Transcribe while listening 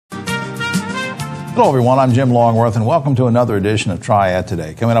Hello everyone, I'm Jim Longworth and welcome to another edition of Triad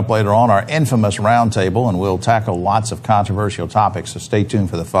Today. Coming up later on, our infamous roundtable, and we'll tackle lots of controversial topics, so stay tuned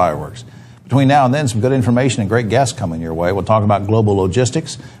for the fireworks. Between now and then, some good information and great guests coming your way. We'll talk about global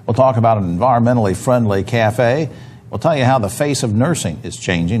logistics, we'll talk about an environmentally friendly cafe, we'll tell you how the face of nursing is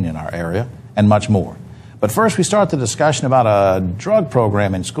changing in our area, and much more. But first, we start the discussion about a drug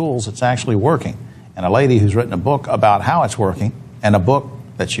program in schools that's actually working, and a lady who's written a book about how it's working, and a book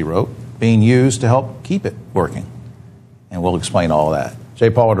that she wrote being used to help keep it working. And we'll explain all that. J.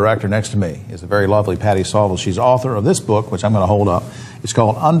 Paul, director, next to me is the very lovely Patty Sawvel. She's author of this book, which I'm going to hold up. It's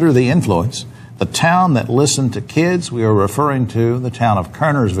called Under the Influence, The Town That Listened to Kids. We are referring to the town of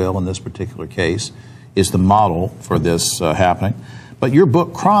Kernersville in this particular case is the model for this happening. But your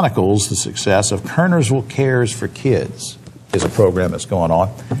book chronicles the success of Kernersville Cares for Kids, is a program that's going on.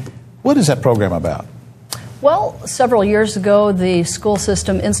 What is that program about? Well, several years ago, the school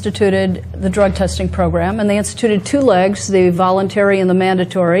system instituted the drug testing program, and they instituted two legs, the voluntary and the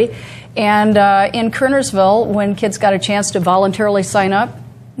mandatory. And in Kernersville, when kids got a chance to voluntarily sign up,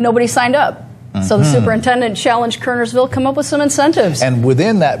 nobody signed up. So the superintendent challenged Kernersville, come up with some incentives. And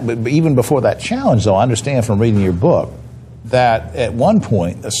within that, even before that challenge, though, I understand from reading your book that at one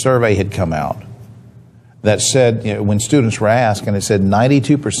point a survey had come out that said, you know, when students were asked, and it said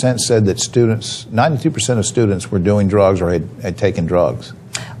 92% said that 92% of students were doing drugs or had taken drugs.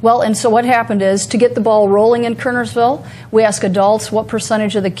 Well, and so what happened is, to get the ball rolling in Kernersville, we asked adults, what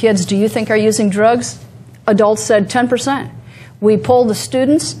percentage of the kids do you think are using drugs? Adults said 10%. We polled the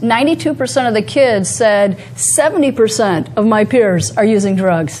students, 92% of the kids said 70% of my peers are using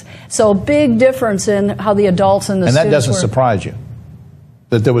drugs. So a big difference in how the adults and the students were. And that doesn't surprise you?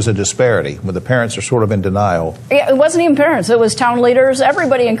 That there was a disparity, where the parents are sort of in denial. It wasn't even parents, it was town leaders.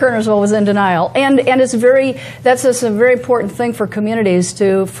 Everybody in Kernersville was in denial. And that's a very important thing for communities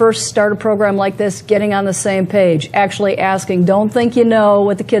to first start a program like this, getting on the same page, actually asking, don't think you know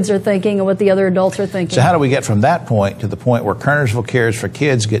what the kids are thinking and what the other adults are thinking. So how do we get from that point to the point where Kernersville Cares for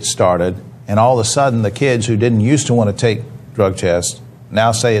Kids gets started, and all of a sudden the kids who didn't used to want to take drug tests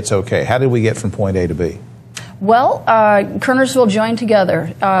now say it's okay? How did we get from point A to B? Well, Kernersville joined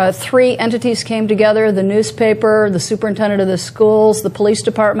together. Three entities came together, the newspaper, the superintendent of the schools, the police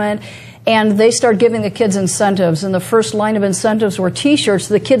department, and they started giving the kids incentives. And the first line of incentives were T-shirts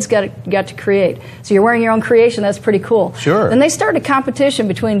the kids got to create. So you're wearing your own creation, that's pretty cool. Sure. Then they started a competition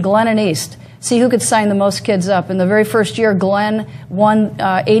between Glen and East. See who could sign the most kids up. In the very first year, Glen won.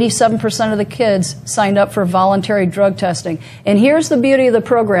 87% of the kids signed up for voluntary drug testing. And here's the beauty of the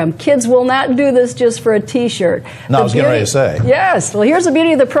program. Kids will not do this just for a T-shirt. No, I was getting ready to say. Yes. Well, here's the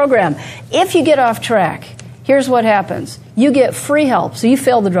beauty of the program. If you get off track, here's what happens. You get free help. So you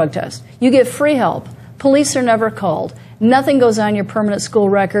failed the drug test. You get free help. Police are never called. Nothing goes on your permanent school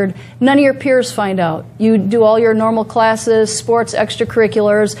record. None of your peers find out. You do all your normal classes, sports,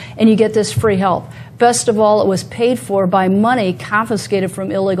 extracurriculars, and you get this free help. Best of all, it was paid for by money confiscated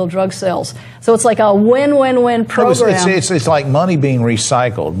from illegal drug sales. So it's like a win-win-win program. It's like money being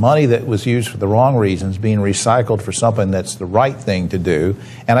recycled, money that was used for the wrong reasons being recycled for something that's the right thing to do.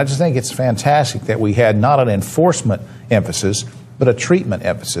 And I just think it's fantastic that we had not an enforcement emphasis, but a treatment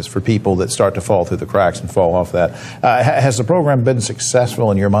emphasis for people that start to fall through the cracks and fall off that. Has the program been successful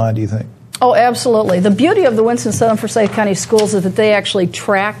in your mind, do you think? Oh, absolutely. The beauty of the Winston-Salem Forsyth County Schools is that they actually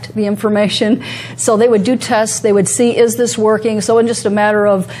tracked the information. So they would do tests. They would see, is this working? So in just a matter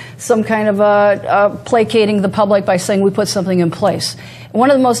of some kind of placating the public by saying we put something in place. One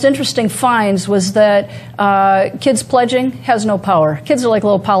of the most interesting finds was that kids pledging has no power. Kids are like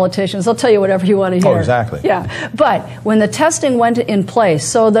little politicians. They'll tell you whatever you want to hear. Oh, exactly. Yeah. But when the testing went in place,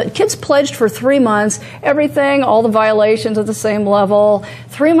 so the kids pledged for 3 months, everything, all the violations at the same level.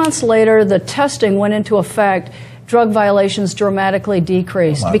 3 months later, the testing went into effect. Drug violations dramatically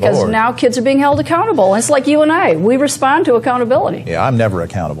decreased because now kids are being held accountable. It's like you and I. We respond to accountability. Yeah, I'm never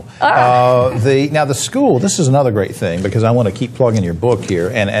accountable. Now, the school, this is another great thing because I want to keep plugging your book here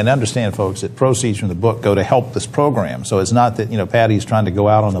and understand, folks, that proceeds from the book go to help this program. So it's not that, you know, Patty's trying to go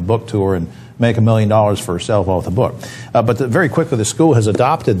out on a book tour and make $1 million for herself off the book. But very quickly, the school has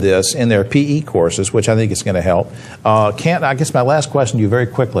adopted this in their PE courses, which I think is going to help. I guess my last question to you very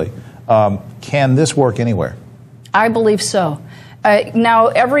quickly, can this work anywhere? I believe so. Now,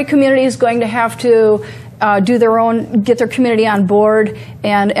 every community is going to have to do their own, get their community on board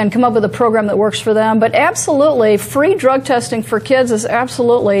and come up with a program that works for them. But absolutely, free drug testing for kids is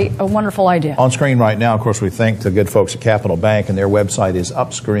absolutely a wonderful idea. On screen right now, of course, we thank the good folks at Capital Bank, and their website is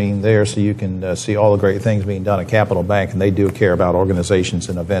up screen there, so you can see all the great things being done at Capital Bank, and they do care about organizations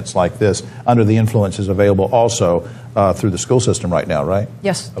and events like this. Under the Influence is available also through the school system right now, right?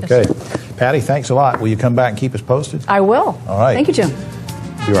 Yes. Okay. Yes. Patty, thanks a lot. Will you come back and keep us posted? I will. All right. Thank you, Jim.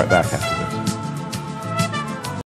 Be right back after this.